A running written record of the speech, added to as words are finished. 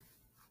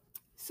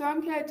So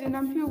I'm Kat and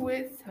I'm here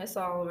with, Miss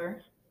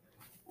Oliver.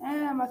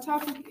 and my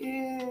topic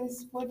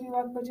is, what do you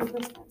like about your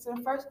best friend? So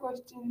the first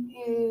question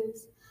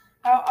is,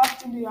 how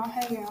often do y'all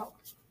hang out?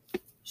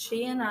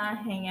 She and I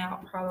hang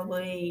out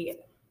probably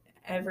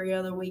every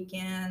other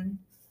weekend,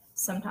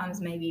 sometimes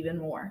maybe even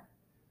more.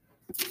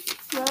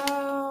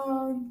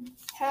 So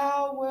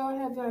how well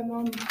have y'all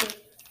known each other?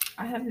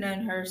 I have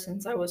known her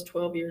since I was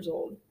 12 years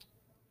old.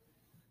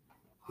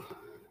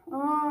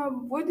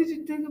 What did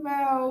you think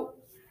about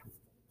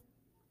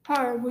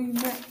her when you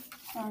met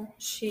her?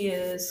 She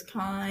is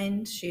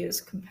kind, she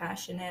is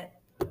compassionate,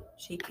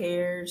 she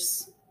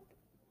cares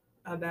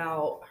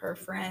about her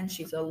friends,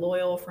 she's a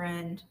loyal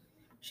friend,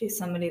 she's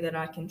somebody that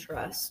I can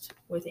trust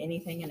with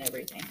anything and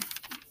everything.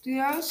 Do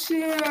y'all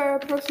share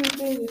personal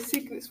things and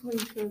secrets with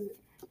each other?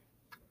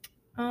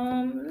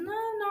 No,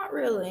 not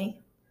really.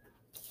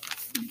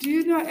 Do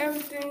you know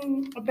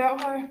everything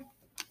about her?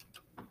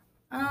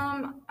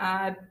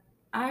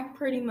 I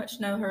pretty much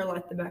know her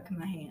like the back of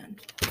my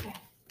hand.